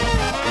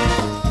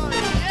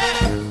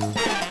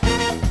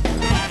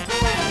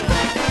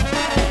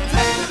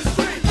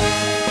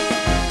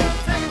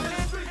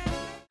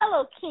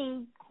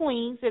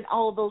and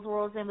all those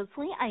worlds in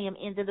between. I am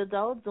Ended the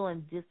Dog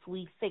doing this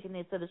week's Taking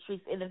It to the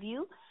Streets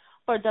interview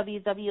for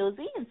WWOZ,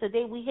 and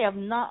today we have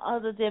none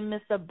other than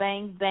Mr.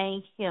 Bang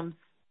Bang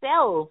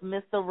himself,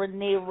 Mr.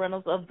 Renee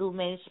Reynolds of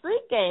Dumaine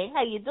Street Gang.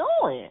 How you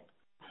doing?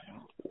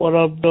 What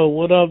up, though?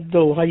 What up,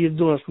 though? How you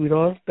doing,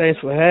 sweetheart? Thanks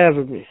for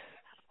having me.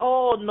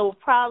 Oh, no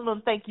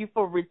problem. Thank you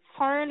for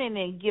returning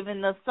and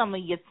giving us some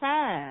of your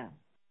time.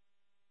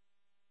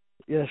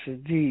 Yes,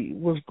 indeed.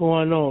 What's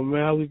going on,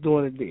 man? How we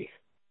doing today?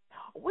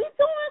 We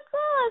doing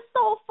good.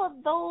 So for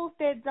those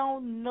that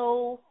don't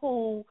know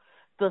who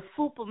the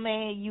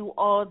Superman you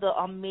are, the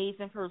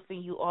amazing person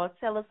you are,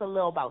 tell us a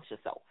little about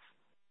yourself.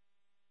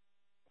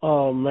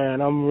 Oh,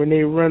 man, I'm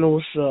Renee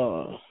Reynolds.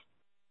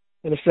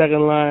 In the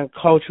second line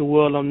culture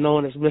world, I'm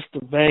known as Mr.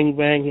 Bang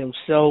Bang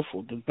himself,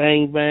 or the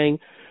Bang Bang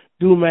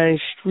Dumaine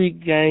Street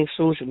Gang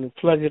Social and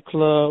Pleasure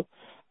Club.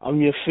 I'm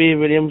your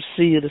favorite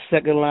MC of the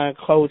second line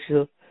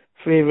culture,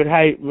 favorite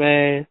hype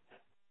man,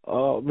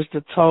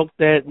 Mr. Talk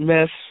That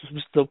Mess,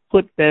 Mr.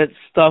 Put That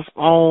Stuff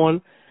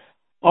On.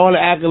 All the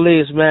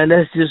accolades, man.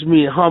 That's just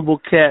me, a humble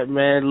cat,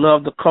 man.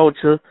 Love the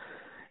culture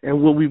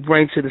and what we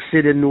bring to the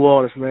city of New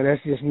Orleans, man.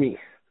 That's just me.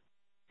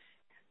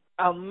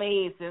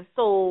 Amazing.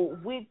 So,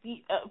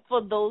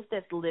 for those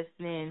that's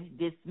listening,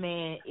 this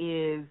man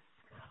is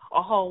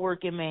a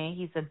hardworking man.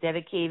 He's a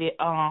dedicated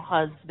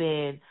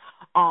husband,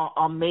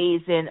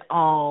 amazing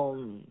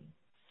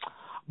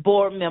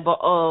board member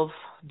of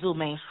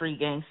Dumaine Street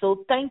Gang.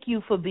 So, thank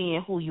you for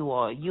being who you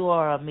are. You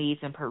are an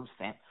amazing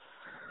person.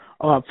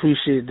 Oh, I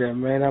appreciate that,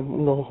 man.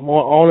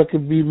 All it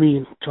could be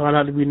me. Try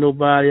not to be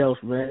nobody else,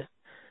 man.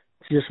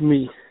 It's just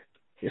me.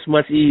 It's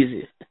much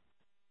easier.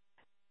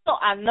 So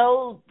I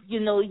know,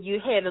 you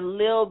had a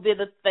little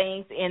bit of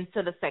things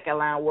into the second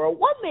line world.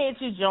 What made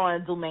you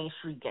join Dumaine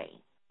Street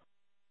Gang?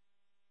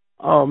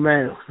 Oh,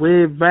 man,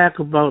 way back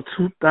about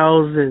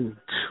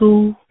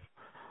 2002,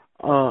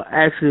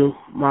 actually,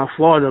 my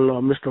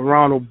father-in-law, Mr.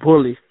 Ronald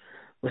Bully,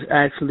 was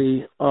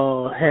actually,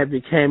 had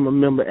became a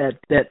member at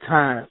that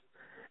time.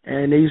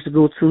 And they used to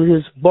go to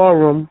his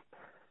ballroom,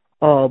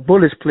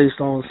 Bully's place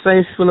on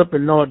St. Phillip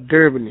in North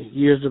Durban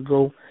years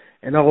ago,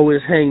 and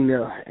always hang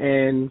there.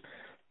 And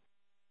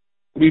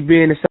me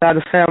being inside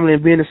the family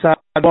and being inside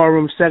the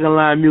ballroom, second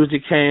line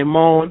music came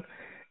on,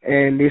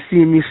 and they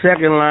see me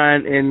second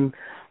line, and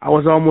I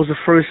was almost a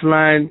first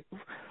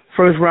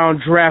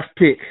round draft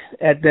pick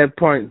at that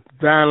point.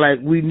 Down like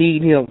we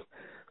need him,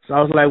 so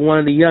I was like one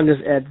of the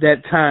youngest at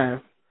that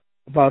time,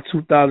 about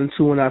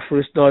 2002 when I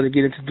first started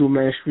getting to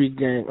Dumaine Street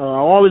Gang. I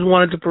always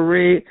wanted to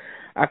parade.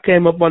 I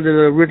came up under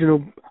the original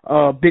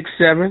Big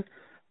Seven,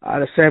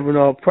 the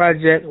Seven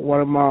Project.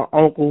 One of my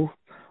uncles.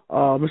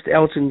 Mr.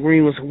 Elton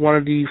Green was one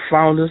of the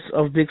founders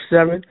of Big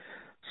Seven,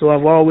 so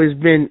I've always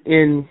been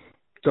in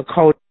the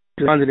culture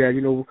under that,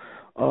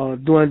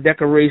 doing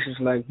decorations.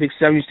 Like Big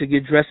Seven used to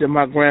get dressed at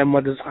my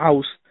grandmother's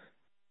house,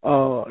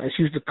 and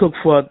she used to cook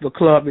for the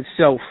club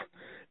itself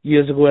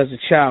years ago as a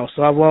child,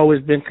 so I've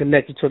always been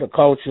connected to the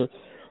culture.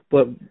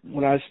 But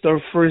when I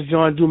first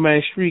joined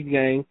Dumaine Street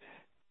Gang,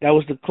 that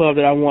was the club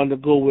that I wanted to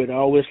go with. I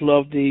always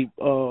loved the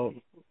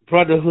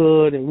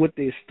brotherhood and what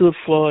they stood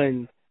for,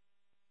 and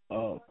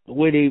the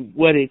way they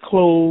wear their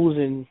clothes,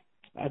 and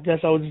I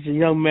guess I was just a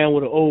young man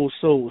with an old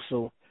soul,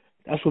 so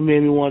that's what made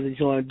me want to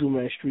join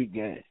Dumaine Street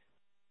Gang.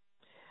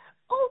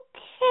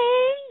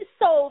 Okay,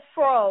 so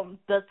from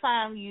the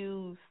time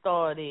you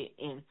started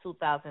in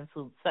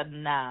 2002 to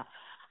now,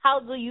 how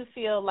do you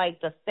feel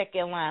like the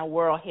second line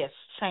world has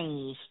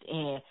changed,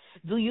 and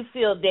do you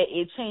feel that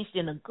it changed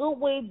in a good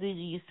way? Do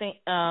you think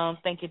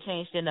it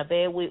changed in a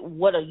bad way?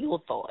 What are your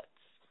thoughts?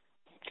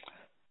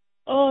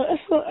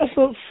 That's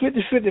a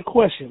 50-50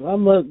 question.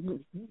 I'm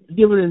going to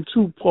give it in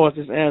two parts,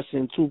 this answer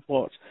in two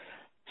parts.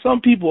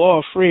 Some people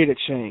are afraid of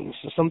change,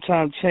 so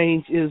sometimes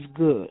change is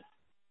good.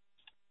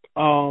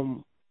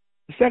 The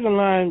second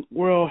line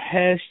world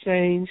has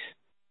changed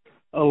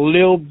a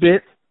little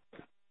bit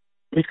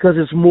because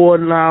it's more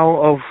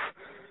now of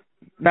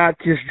not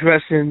just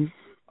dressing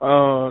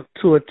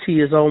to a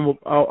T. It's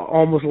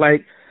almost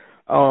like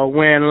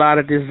wearing a lot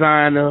of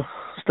designer,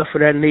 stuff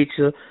of that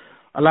nature.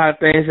 A lot of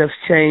things have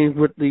changed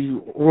with the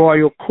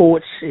royal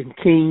courts and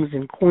kings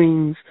and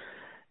queens,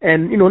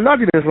 and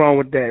nothing is wrong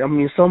with that. I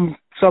mean, some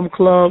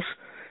clubs,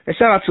 and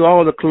shout out to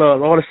all the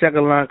clubs, all the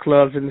second line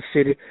clubs in the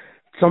city.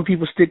 Some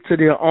people stick to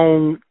their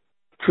own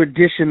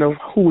tradition of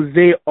who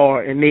they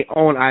are and their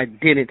own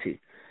identity,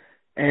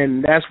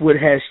 and that's what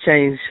has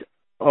changed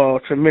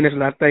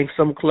tremendously. I think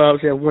some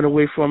clubs have went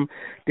away from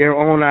their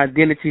own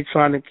identity,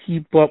 trying to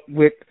keep up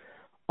with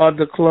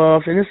other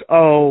clubs, and it's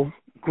all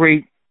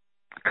great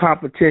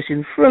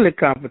competition, friendly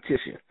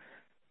competition.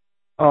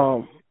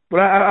 But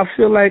I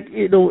feel like,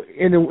 in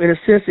a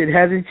sense, it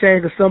hasn't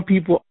changed, because some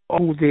people are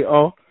who they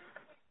are.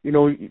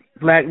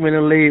 Black men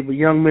in labor,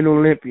 young men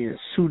Olympians,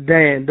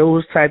 Sudan,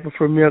 those type of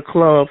premier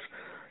clubs,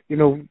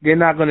 they're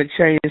not going to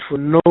change for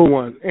no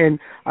one. And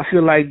I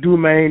feel like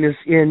Dumaine is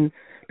in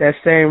that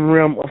same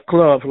realm of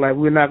clubs. Like,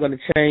 we're not going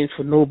to change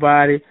for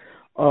nobody.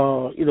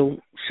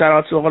 Shout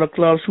out to all the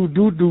clubs who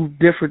do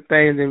different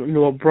things and,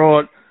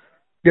 abroad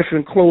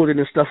different clothing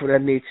and stuff of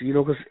that nature,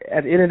 because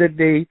at the end of the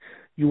day,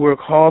 you work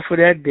hard for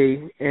that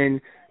day, and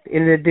at the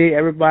end of the day,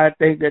 everybody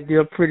think that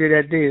they're pretty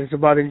that day. It's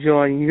about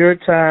enjoying your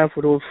time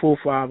for those 4 or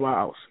 5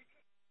 hours.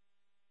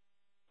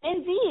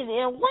 Indeed,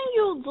 and when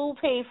you do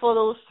pay for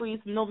those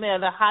streets, no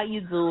matter how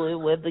you do it,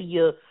 whether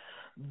you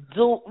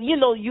do,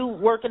 you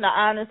working an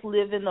honest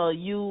living or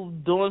you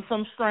doing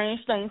some strange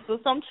things for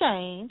some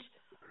change,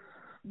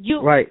 you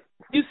Right.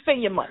 you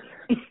spend your money.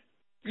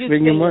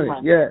 Spend your money.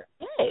 Yeah.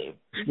 Hey.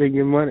 Spend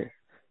your money.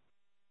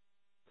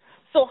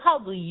 So how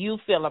do you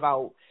feel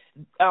about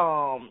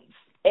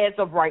as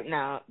of right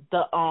now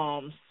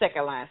the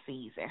second line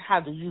season? How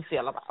do you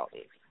feel about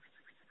it?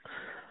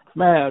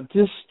 Man,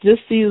 this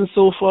season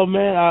so far,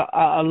 man,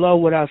 I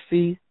love what I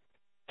see.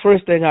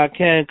 First thing, I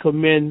can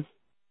commend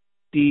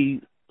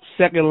the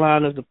second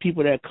line of the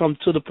people that come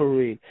to the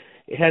parade.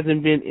 It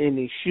hasn't been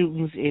any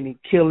shootings, any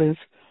killings.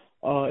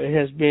 It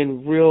has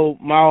been real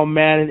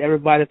mild-mannered.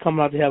 Everybody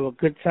coming out to have a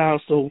good time.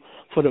 So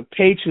for the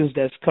patrons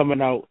that's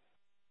coming out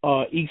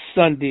each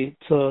Sunday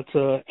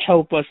to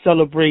help us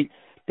celebrate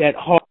that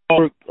hard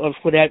work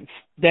for that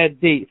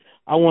date,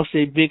 I want to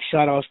say big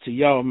shout-outs to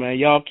y'all, man.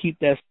 Y'all keep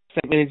that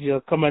same energy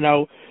of coming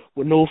out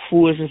with no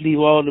foolishness, leave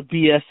all the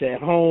BS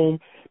at home,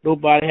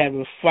 nobody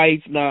having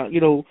fights. Now,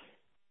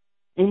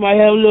 we might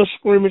have a little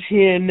scrimmage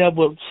here and there,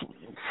 but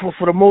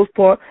for the most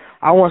part,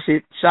 I want to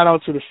say shout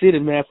out to the city,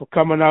 man, for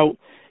coming out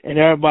and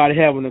everybody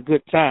having a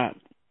good time.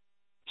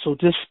 So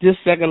this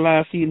second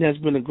line season has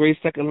been a great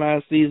second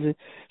line season.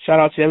 Shout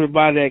out to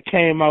everybody that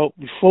came out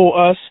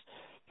before us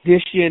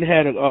this year and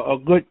had a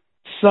good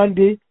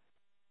Sunday.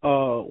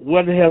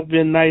 Weather has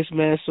been nice,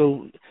 man.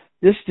 So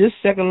this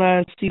second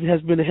line season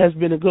has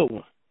been a good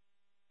one.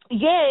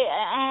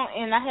 Yeah,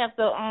 and I have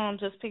to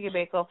just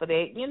piggyback off of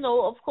that.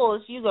 Of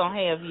course, you're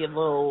gonna have your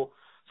little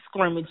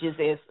scrimmages,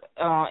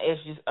 as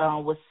you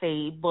would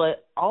say,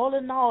 but all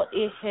in all,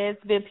 it has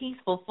been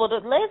peaceful for the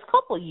last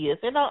couple of years,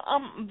 and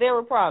I'm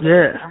very proud of it.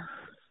 Yeah,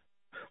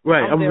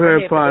 right. I'm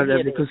very proud of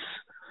that because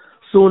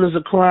as soon as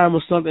a crime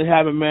or something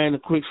happens, man,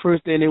 the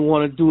first thing they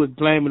want to do is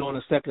blame it on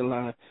the second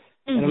line.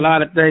 Mm-hmm. And a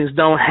lot of things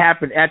don't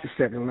happen at the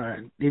second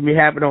line. They may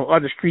happen on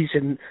other streets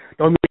and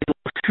don't mean they're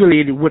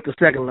affiliated with the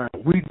second line.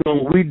 We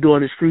doing what we do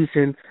on the streets,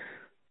 and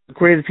the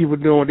crazy people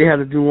doing what they have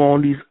to do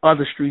on these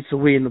other streets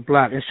away in the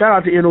block. And shout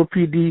out to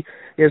NOPD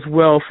as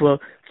well for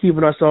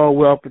keeping us all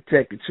well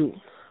protected too.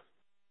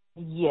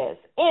 Yes,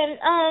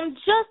 and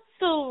just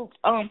to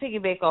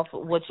piggyback off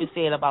of what you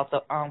said about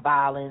the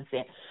violence,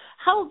 and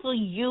how do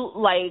you,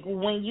 like,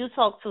 when you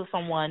talk to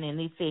someone and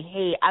they say,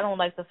 hey, I don't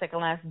like the second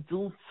line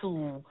due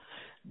to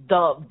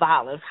the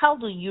violence, how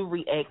do you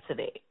react to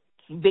that?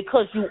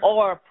 Because you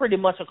are pretty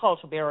much a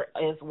culture bearer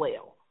as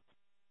well.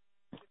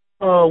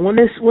 When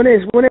it's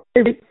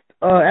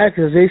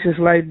accusations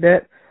like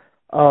that,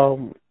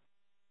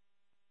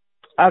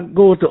 I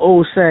go with the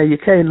old saying, you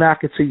can't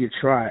knock it till you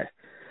try.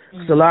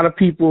 Mm-hmm. So a lot of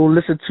people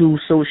listen to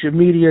social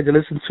media, they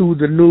listen to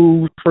the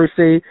news per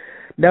se,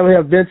 never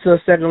have been to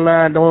a second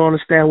line, don't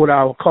understand what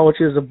our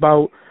culture is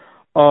about.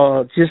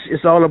 Just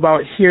it's all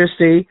about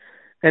hearsay.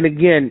 And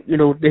again,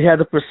 they have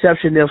the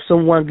perception that if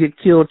someone get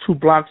killed 2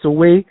 blocks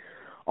away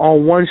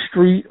on one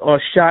street or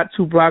shot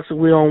 2 blocks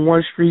away on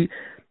one street,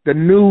 the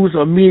news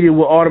or media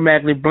will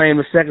automatically blame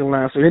the second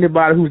line. So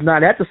anybody who's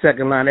not at the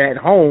second line, they're at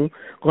home,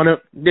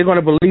 they're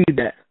gonna believe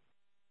that.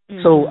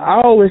 Mm-hmm. So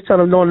I always tell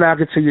them, don't knock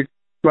it till you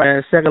try.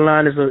 And second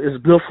line is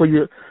good for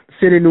you. The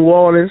city of New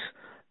Orleans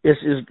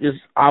is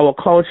our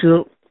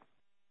culture.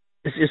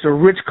 It's a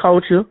rich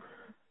culture.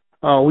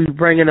 We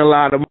bring in a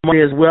lot of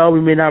money as well.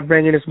 We may not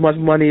bring in as much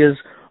money as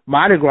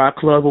Mardi Gras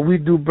Club, but we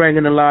do bring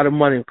in a lot of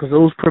money because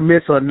those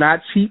permits are not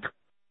cheap.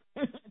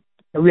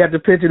 And we have to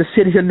pay to the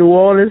city of New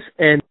Orleans.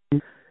 And,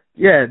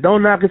 yeah,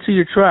 don't knock it till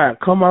you try.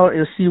 Come out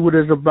and see what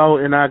it's about,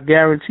 and I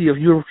guarantee if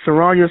you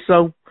surround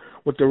yourself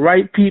with the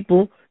right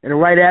people and the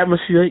right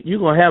atmosphere, you're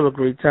going to have a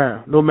great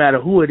time, no matter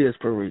who it is,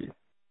 Parade.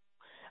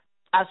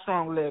 I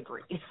strongly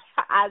agree.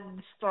 I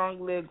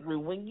strongly agree.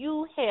 When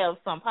you have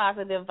some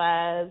positive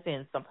vibes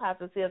and some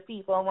positive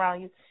people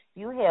around you,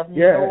 you have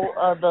no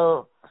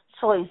other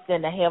choice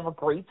than to have a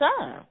great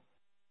time.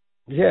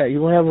 Yeah, you're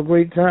going to have a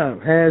great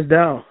time, hands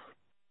down.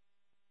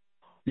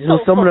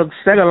 Some of the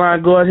second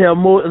line guards have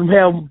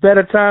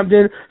better time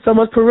than some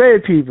of the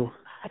parade people.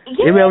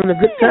 Yeah, they're having a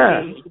good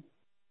time.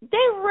 They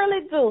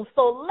really do.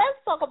 So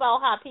let's talk about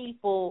how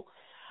people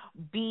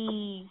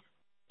be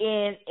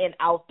in and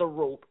out the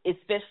rope,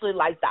 especially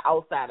like the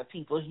outsider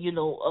people,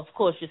 of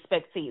course, your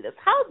spectators.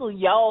 How do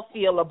y'all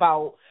feel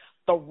about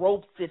the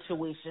rope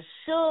situation?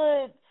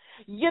 Should,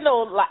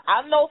 like,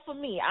 I know for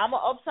me, I'm an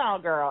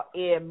Uptown girl,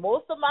 and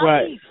most of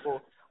my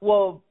people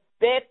will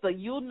bet the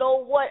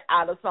you-know-what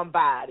out of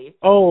somebody.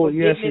 Oh,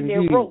 yes,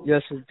 indeed.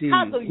 Yes, indeed.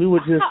 We were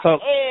just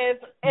talking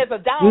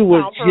about that. We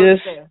were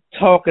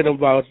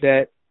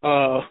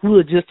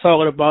just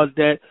talking about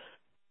that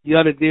the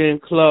other day in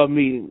club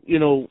meeting,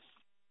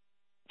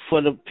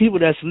 For the people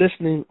that's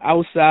listening,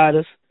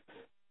 outsiders,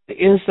 the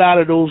inside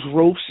of those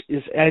ropes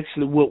is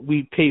actually what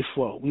we pay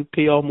for. We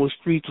pay almost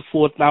 $3,000 to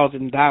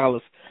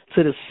 $4,000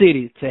 to the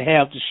city to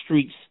have the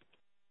streets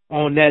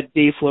on that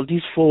day for at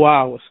least 4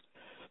 hours.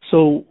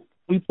 So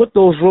we put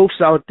those ropes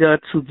out there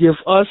to give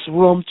us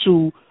room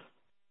to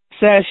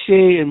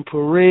sashay and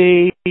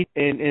parade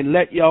and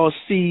let y'all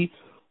see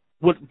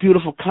what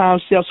beautiful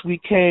concepts we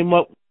came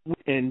up with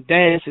and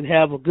dance and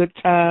have a good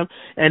time.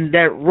 And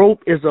that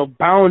rope is a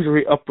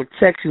boundary of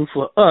protection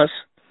for us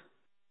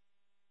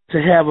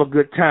to have a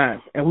good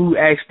time. And we would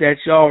ask that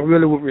y'all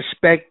really would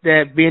respect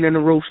that, being in the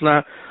ropes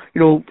line.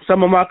 You know,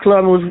 some of my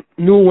clubbers,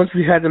 new ones,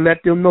 we had to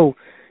let them know,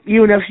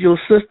 even if your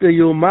sister,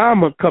 your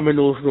mama come in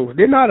those ropes,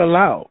 they're not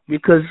allowed,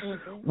 because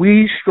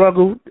we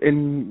struggled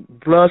in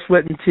blood,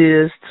 sweat, and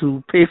tears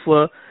to pay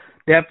for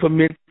that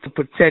permit to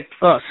protect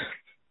us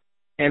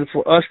and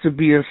for us to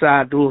be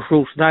inside those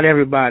ropes, not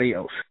everybody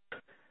else.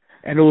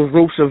 And those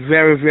ropes are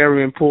very,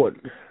 very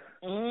important.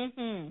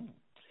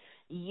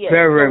 Yes.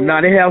 Very, very. Now,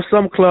 they have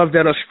some clubs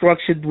that are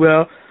structured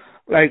well.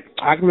 Like,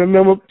 I can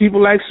remember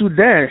people like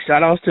Sudan.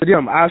 Shout-outs to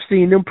them. I've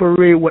seen them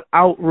parade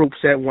without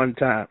ropes at one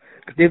time.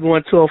 They're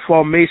going to a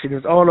formation.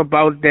 It's all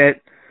about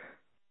that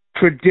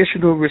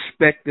traditional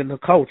respect in the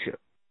culture.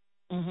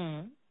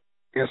 And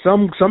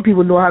some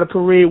people know how to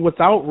parade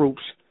without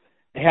ropes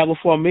and have a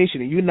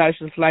formation. And you're not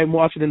just like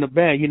marching in the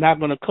band. You're not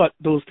going to cut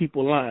those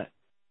people line.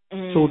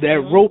 So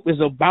that rope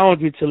is a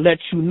boundary to let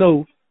you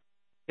know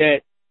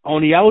that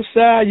on the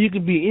outside, you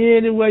can be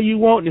anywhere you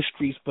want in the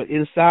streets, but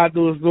inside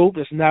those ropes,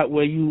 it's not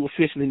where you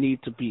officially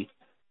need to be.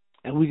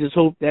 And we just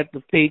hope that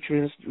the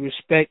patrons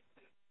respect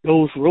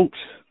those ropes.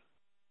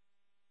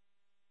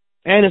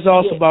 And it's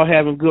also about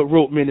having good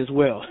rope men as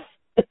well.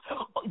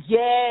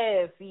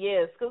 Yes,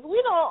 because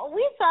we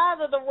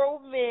tired of the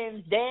rope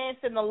men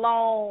dancing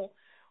along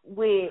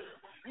with,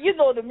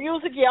 the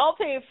music y'all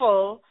pay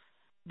for.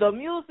 The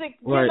music,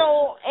 right.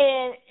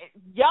 And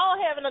y'all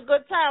having a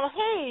good time.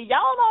 Hey,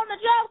 y'all on the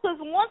job, because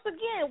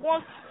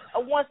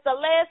once the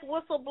last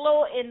whistle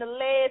blow and the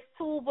last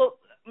tuba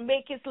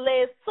make its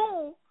last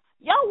tune,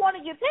 y'all want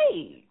to get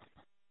paid.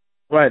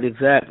 Right,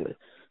 exactly.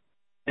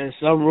 And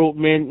some rope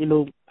men,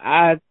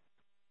 I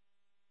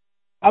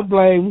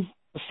blame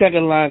the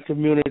second line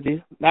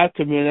community, I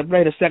blame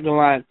the second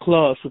line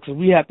clubs, because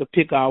we have to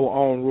pick our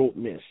own rope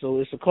men. So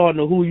it's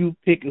according to who you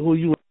pick and who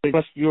you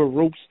trust your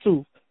ropes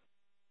to.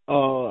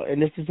 And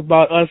this is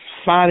about us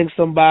finding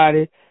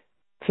somebody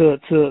to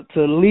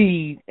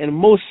lead. And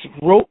most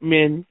rope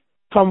men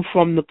come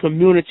from the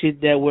community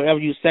that wherever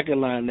you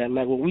second line that.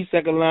 Like when we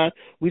second line,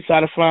 we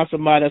try to find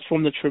somebody that's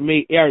from the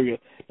Treme area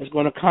that's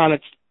going to kind of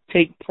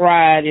take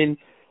pride in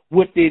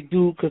what they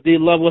do because they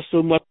love us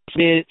so much.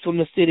 From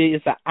the city,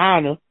 it's an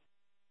honor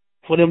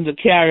for them to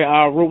carry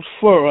our ropes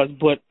for us.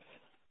 But,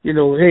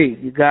 hey,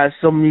 you got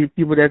so many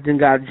people that then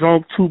got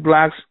drunk 2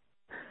 blocks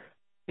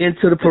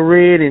into the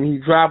parade, and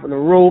he's dropping the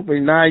rope,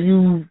 and now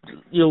you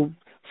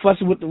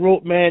fussing with the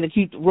rope man to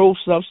keep the ropes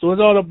up. So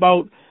it's all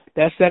about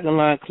that second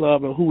line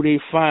club and who they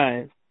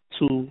find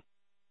to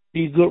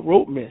be good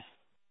rope men.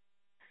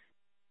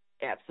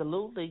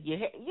 Absolutely,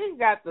 you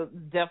got to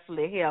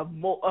definitely have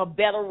a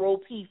better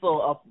rope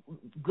people,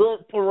 a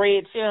good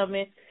parade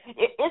chairman.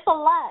 It's a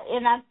lot,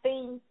 and I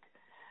think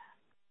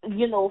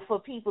for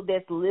people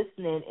that's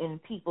listening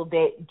and people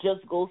that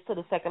just goes to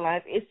the second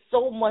line, it's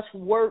so much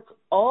work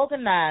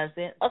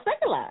organizing a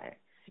second line.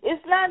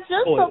 It's not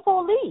just the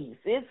police.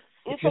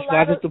 It's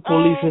not just the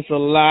police. It's a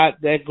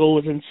lot that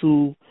goes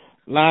into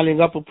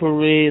lining up a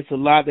parade. It's a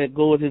lot that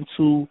goes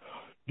into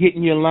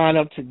getting your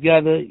lineup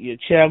together, your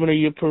chairman of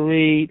your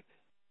parade,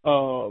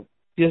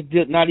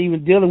 just not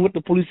even dealing with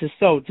the police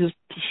itself, just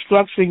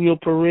structuring your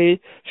parade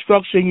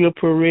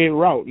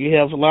route. You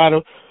have a lot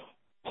of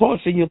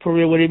parts in your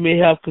parade where they may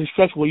have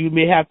construction, where you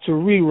may have to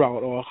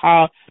reroute, or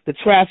how the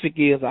traffic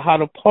is, or how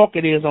the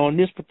parking is on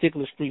this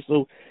particular street.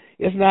 So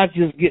it's not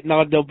just getting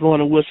out there blowing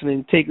a whistle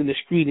and taking the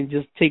street and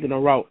just taking a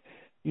route.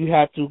 You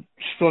have to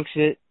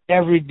structure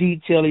every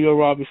detail of your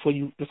route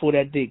before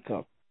that date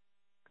comes.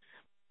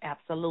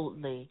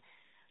 Absolutely.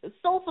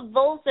 So for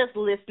those that's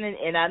listening,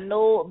 and I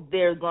know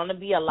there's going to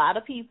be a lot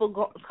of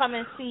people come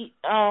and see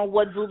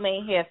what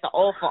Dumaine has to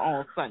offer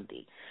on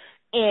Sunday.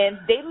 And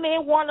they may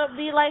want to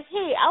be like,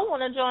 hey, I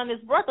want to join this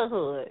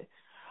brotherhood.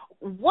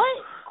 What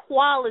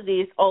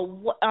qualities or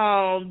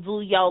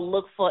do y'all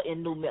look for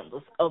in new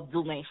members of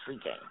Dumaine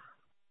Street Gang?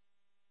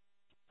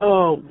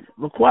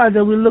 The quality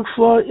that we look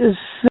for is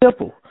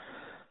simple.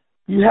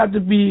 You have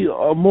to be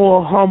a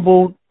more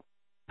humble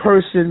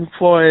person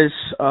for as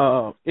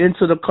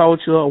into the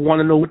culture, or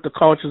want to know what the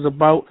culture is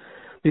about,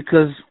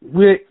 because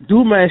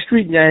Dumaine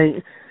Street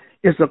Gang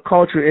is a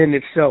culture in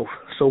itself.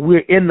 So we're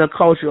in the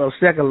culture of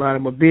second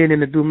line, but being in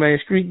the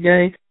Dumaine Street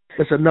Gang,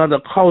 it's another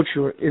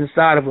culture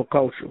inside of a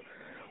culture.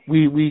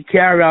 We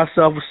carry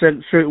ourselves a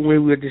certain way.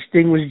 We're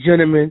distinguished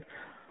gentlemen,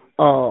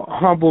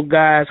 humble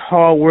guys,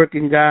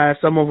 hard-working guys.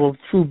 Some of them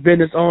true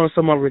business owners,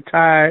 some are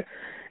retired,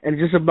 and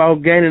just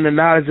about gaining the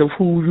knowledge of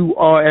who you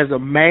are as a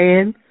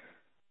man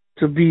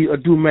to be a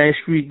Dumaine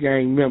Street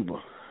Gang member.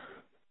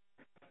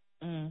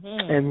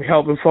 And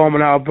helping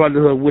forming our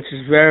brotherhood, which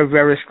is very,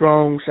 very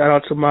strong. Shout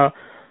out to my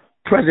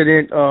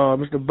president,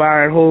 Mr.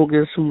 Byron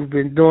Hogan, who's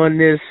been doing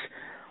this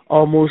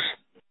almost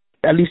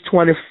at least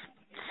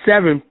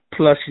 27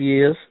 plus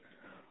years.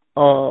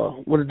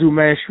 With the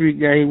Dumaine Street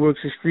Gang, he works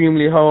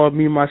extremely hard.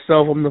 Me,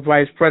 myself, I'm the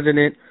vice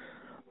president.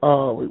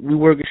 We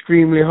work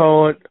extremely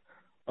hard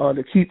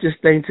to keep this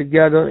thing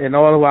together, and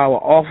all of our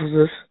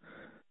officers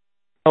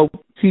help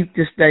keep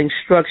this thing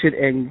structured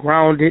and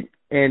grounded,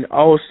 and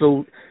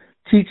also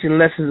teaching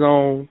lessons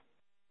on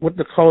what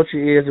the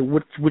culture is and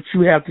what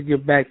you have to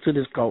give back to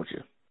this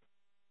culture.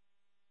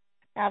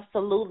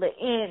 Absolutely.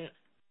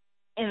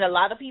 And a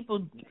lot of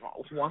people,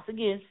 once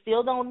again,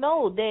 still don't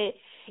know that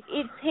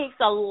it takes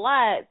a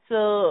lot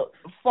to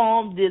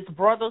form this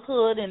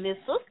brotherhood and this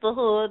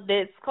sisterhood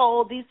that's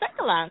called these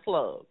second line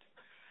clubs.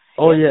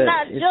 Oh, it's yeah,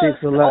 not it just,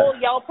 takes a lot. oh,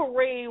 y'all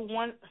parade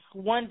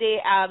one day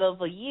out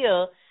of a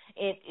year,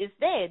 and it's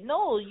that.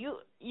 No,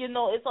 you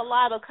know, it's a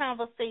lot of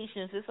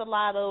conversations. It's a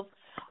lot of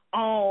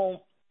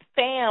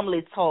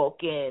family talk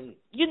and,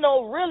 you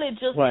know, really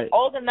just right.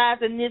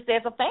 organizing this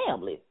as a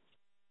family.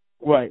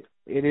 Right,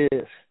 it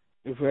is.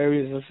 It's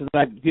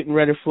like getting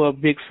ready for a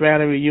big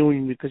family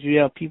reunion because you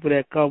have people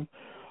that come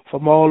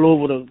from all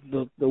over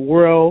the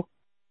world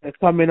that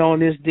come in on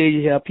this day.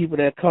 You have people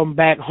that come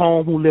back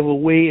home who live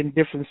away in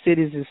different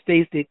cities and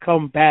states. They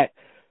come back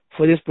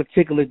for this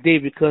particular day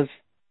because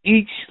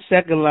each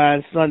second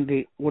line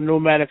Sunday, well, no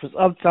matter if it's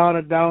uptown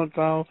or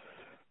downtown,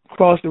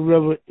 across the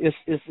river, it's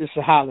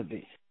a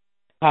holiday.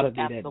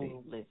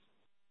 Absolutely.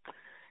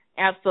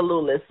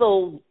 Absolutely.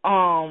 So,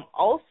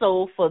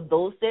 also for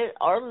those that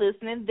are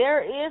listening,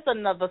 there is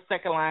another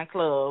second line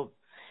club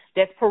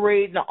that's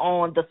parading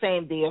on the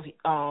same day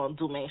of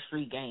Dumaine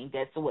Street Gang.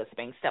 That's the West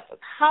Bank Steppers.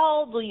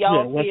 How do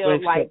y'all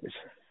feel like? Steppers.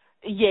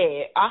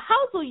 Yeah.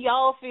 How do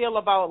y'all feel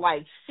about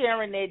like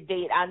sharing that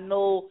date? I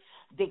know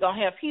they're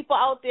gonna have people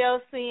out there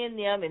seeing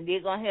them, and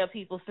they're gonna have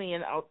people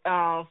seeing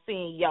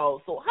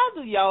y'all. So,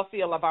 how do y'all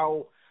feel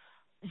about,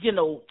 you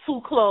know, two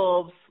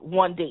clubs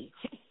one day?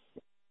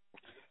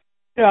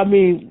 Yeah, I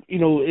mean, you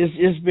know,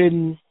 it's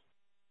been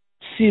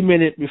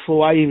cemented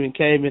before I even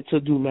came into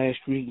Dumaine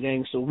Street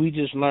Gang, so we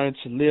just learned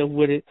to live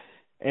with it,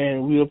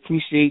 and we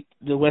appreciate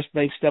the West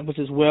Bank Steppers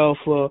as well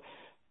for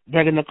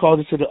bringing the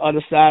culture to the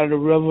other side of the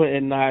river,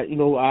 and I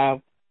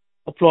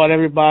applaud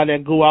everybody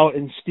that go out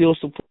and still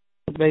support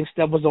the Bank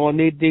Steppers on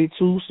their day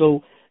too.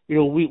 So, you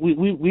know, we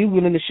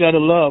willing to share the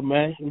love,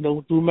 man. You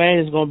know,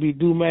 Dumaine is gonna be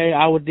Dumaine.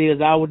 Our day is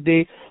our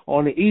day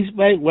on the East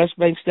Bank. West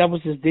Bank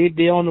Steppers is their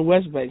day on the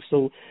West Bank.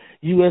 So,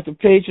 you as the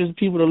patrons,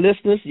 people, the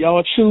listeners,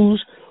 y'all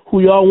choose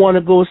who y'all want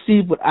to go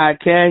see. But I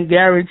can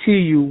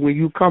guarantee you, when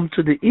you come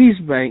to the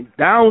East Bank,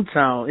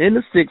 downtown, in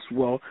the Sixth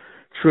Ward,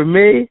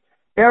 Treme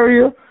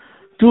area,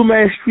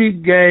 Dumaine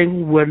Street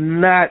Gang will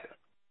not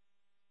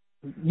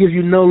give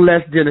you no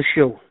less than a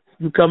show.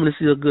 You coming to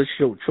see a good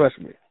show, trust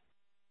me.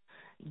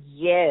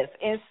 Yes,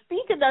 and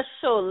speaking of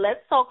show,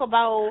 let's talk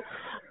about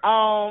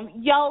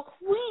y'all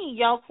queen.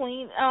 Y'all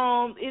queen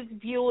is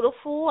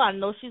beautiful. I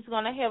know she's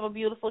gonna have a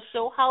beautiful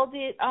show. How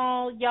did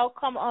y'all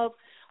come up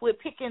with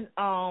picking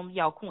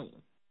y'all queen?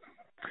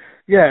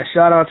 Yeah,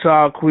 shout out to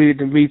our queen,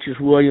 Demetrius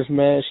Williams,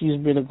 man. She's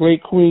been a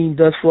great queen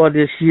thus far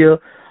this year.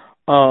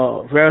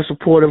 Very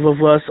supportive of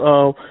us.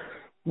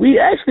 We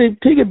actually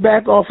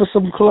piggyback off of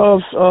some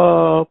clubs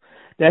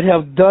that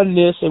have done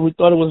this, and we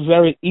thought it was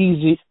very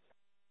easy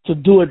to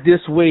do it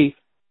this way.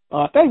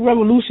 I think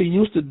Revolution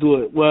used to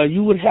do it, where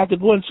you would have to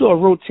go into a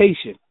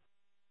rotation.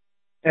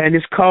 And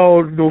it's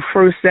called, you know,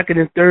 first, second,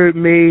 and third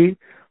maid,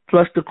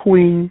 plus the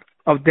queen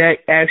of that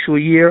actual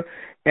year.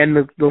 And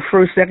the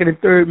first, second, and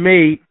third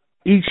maid,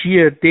 each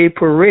year, they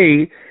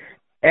parade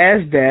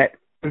as that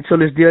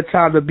until it's their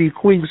time to be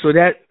queen. So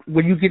that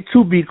when you get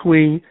to be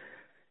queen,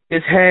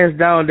 it's hands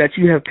down that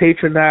you have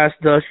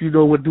patronized us. You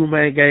know what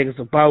Dumaine Gang is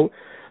about.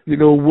 You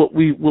know what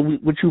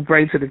you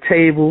bring to the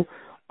table.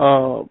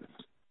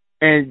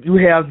 And you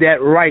have that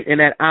right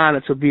and that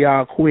honor to be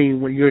our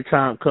queen when your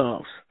time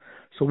comes.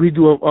 So we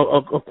do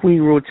a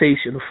queen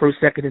rotation, the first,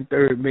 second, and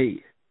third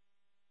maid.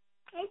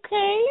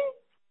 Okay.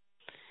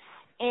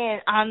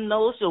 And I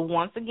know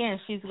once again,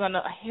 she's going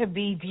to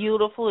be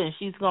beautiful, and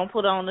she's going to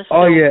put on the show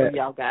for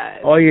y'all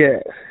guys. Oh,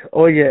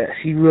 yeah.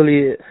 She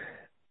really is.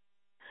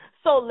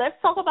 So let's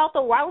talk about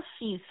the route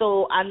sheet.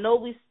 So I know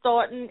we're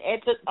starting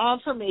at the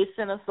Treme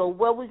Center. So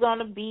where we going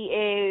to be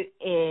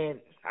at, and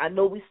I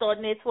know we're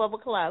starting at 12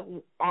 o'clock.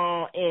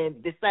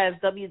 And besides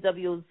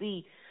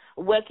WWZ,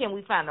 where can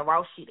we find the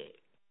route sheet at?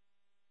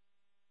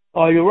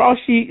 Your route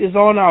sheet is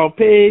on our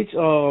page.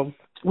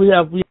 We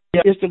have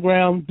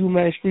Instagram,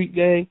 Dumaine Street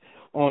Gang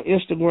on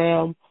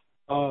Instagram.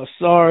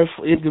 Sorry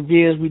for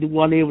inconvenience. We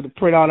weren't able to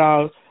print out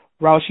our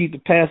route sheet to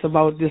pass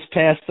about this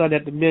past Sunday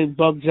at the Men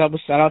Buck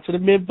Jumpers. Shout out to the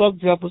Men Buck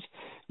Jumpers.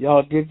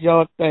 Y'all did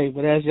y'all thing,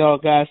 but as y'all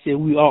guys said,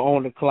 we are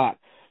on the clock,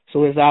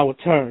 so it's our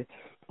turn.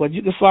 But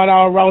you can find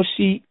our route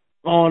sheet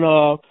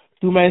on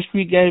Dumaine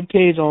Street Gang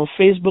page on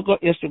Facebook or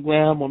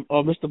Instagram,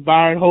 or Mr.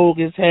 Byron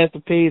Hogan has the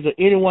page, or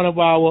any one of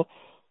our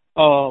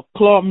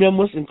club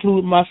members,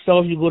 including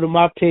myself. You go to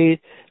my page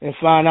and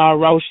find our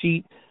route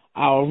sheet.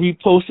 I'll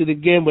repost it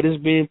again, but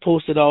it's being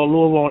posted all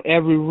over on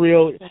every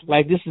reel.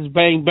 Like, this is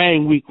Bang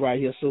Bang week right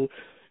here. So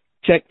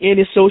Check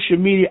any social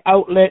media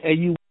outlet,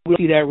 and you will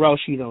see that route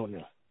sheet on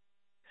there.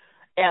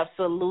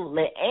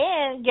 Absolutely.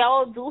 And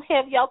y'all do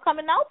have y'all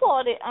coming out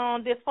party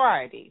on this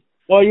Friday.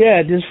 Oh,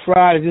 yeah, this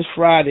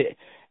Friday,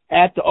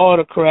 at the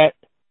Autocrat,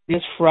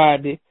 this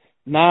Friday,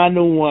 9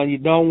 to 1. You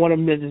don't want to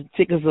miss it.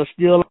 Tickets are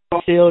still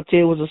on sale.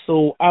 Tables are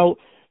sold out.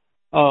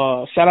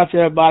 Shout out to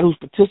everybody who's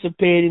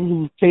participating,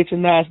 who's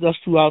patronized us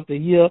throughout the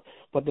year.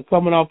 But the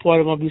coming out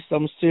party going to be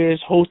something serious,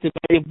 hosted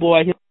by your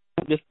boy,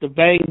 Mr.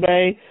 Bang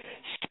Bang.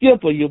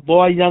 Skipper, your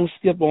boy, young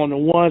Skipper, on the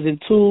ones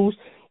and twos.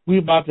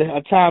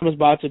 Our time is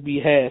about to be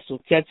had. So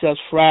catch us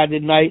Friday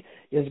night.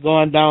 It's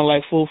going down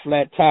like full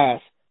flat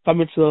tires.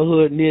 Coming to a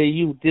hood near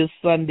you this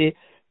Sunday,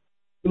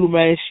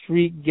 Dumaine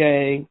Street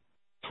Gang,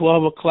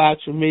 12 o'clock,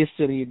 Treme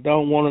City. You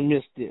don't want to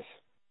miss this.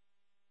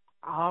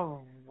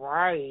 All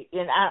right.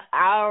 And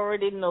I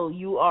already know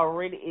you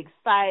already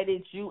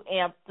excited. You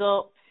amped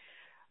up.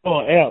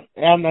 Oh,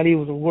 am not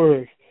even a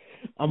word.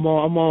 I'm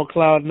on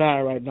cloud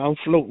 9 right now. I'm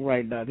floating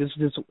right now.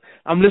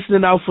 I'm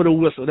listening out for the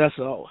whistle. That's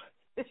all.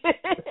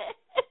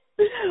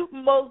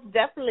 Most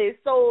definitely.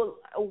 So,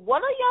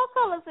 what are y'all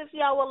colors if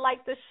y'all would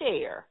like to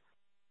share?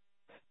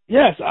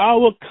 Yes,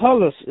 our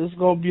colors is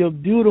going to be a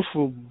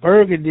beautiful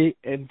burgundy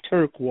and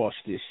turquoise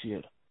this year.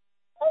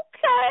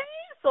 Okay,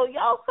 so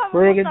y'all coming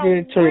burgundy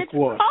with some and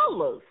turquoise. Rich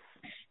colors.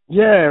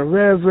 Yeah,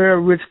 very,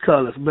 very rich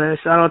colors, man.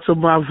 Shout out to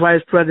my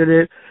vice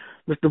president,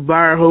 Mr.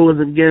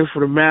 Byron again, for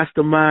the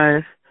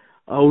mastermind.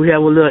 We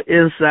have a little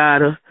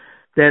insider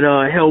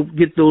that helped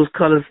get those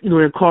colors,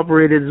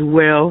 incorporated as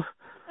well.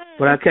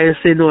 But I can't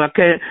say no. I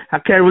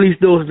can't release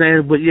those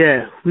names. But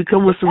yeah, we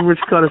come with some rich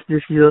colors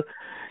this year,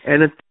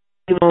 and it's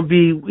gonna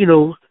be, we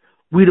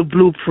the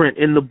blueprint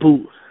in the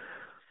boot.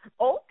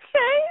 Okay.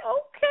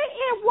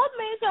 And what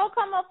made y'all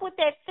come up with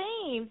that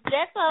theme?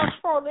 That's a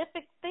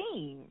prolific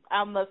theme,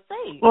 I must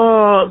say.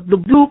 The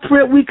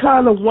blueprint, we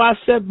kind of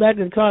sat back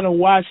and kind of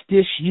watched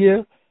this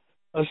year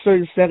a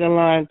certain second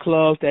line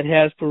club that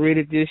has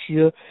paraded this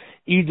year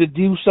either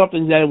do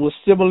something that was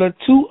similar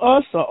to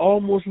us or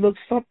almost look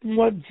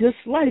somewhat just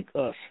like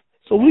us.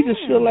 So we just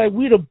feel like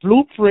we the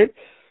blueprint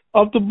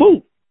of the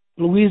boot,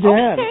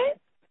 Louisiana.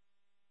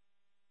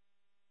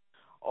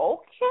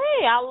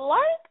 Okay, I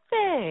like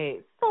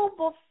that. So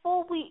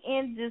before we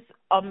end this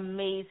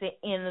amazing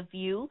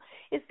interview,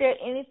 is there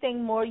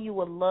anything more you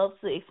would love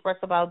to express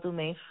about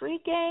Dumaine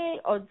Street Gang,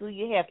 or do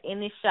you have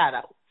any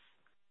shout-outs?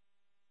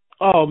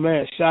 Oh,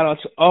 man, shout out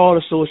to all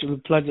the social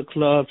and pleasure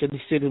clubs in the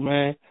city,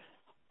 man.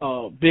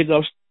 Big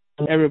ups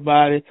to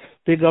everybody.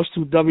 Big ups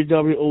to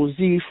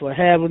WWOZ for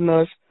having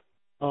us.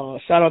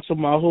 Shout out to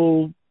my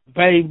whole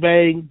Bang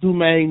Bang,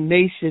 Dumaine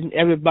Nation,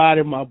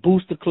 everybody, my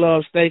booster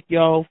clubs. Thank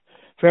y'all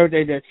for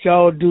everything that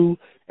y'all do.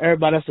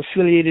 Everybody that's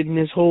affiliated in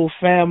this whole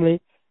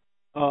family.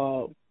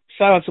 Shout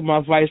out to my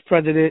vice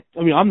president.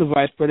 I'm the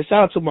vice president.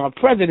 Shout out to my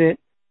president,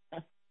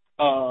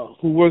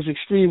 who works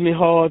extremely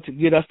hard to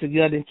get us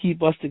together and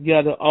keep us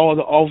together, all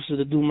the officers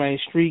of the Dumaine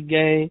Street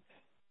Gang.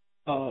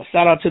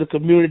 Shout out to the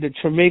community,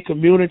 the Treme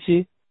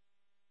community,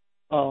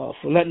 for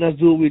letting us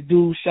do what we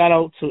do. Shout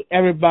out to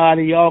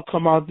everybody. Y'all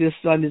come out this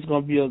Sunday. It's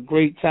going to be a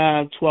great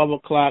time, 12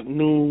 o'clock,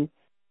 noon,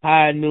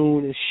 high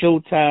noon. It's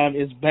showtime.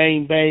 It's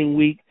Bang Bang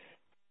Week.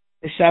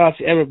 And shout out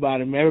to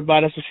everybody, man.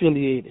 Everybody that's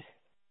affiliated.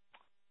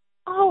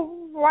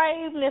 All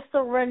right,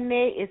 Mr.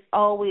 Renee, it's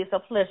always a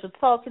pleasure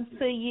talking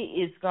to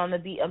you. It's going to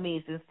be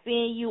amazing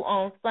seeing you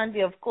on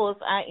Sunday. Of course,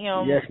 I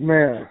am yes,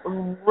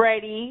 ma'am.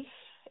 ready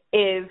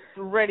as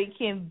ready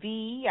can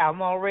be.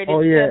 I'm already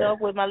set up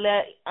with my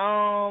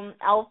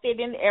outfit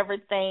and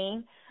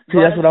everything. See,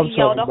 that's what I'm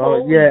talking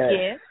about.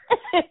 Yeah.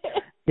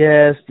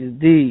 Yes,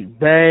 indeed.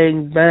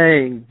 Bang,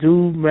 bang.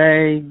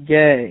 Dumaine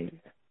Gang.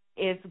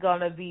 It's going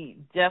to be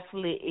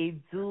definitely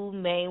a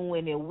Dumaine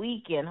winning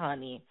weekend,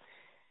 honey.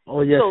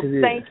 Oh, yes, so it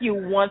is. Thank you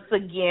once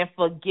again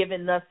for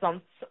giving us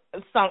some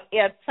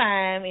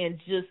airtime and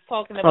just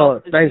talking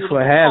about this thanks beautiful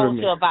for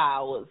having culture me. of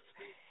ours.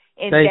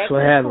 And thanks that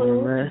for having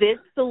me, man.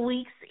 This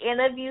week's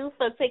interview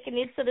for Taking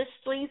It to the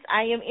Streets.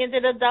 I am Into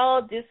the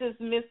Dog. This is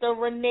Mr.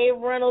 Renee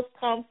Reynolds.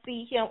 Come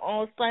see him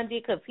on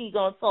Sunday because he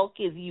going to talk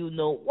his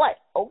you-know-what,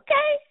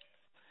 okay?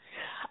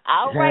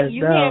 All right,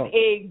 you have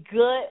a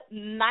good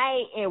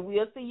night, and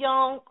we'll see you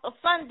on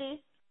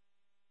Sunday.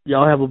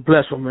 Y'all have a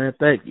blessed one, man.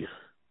 Thank you.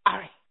 All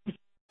right.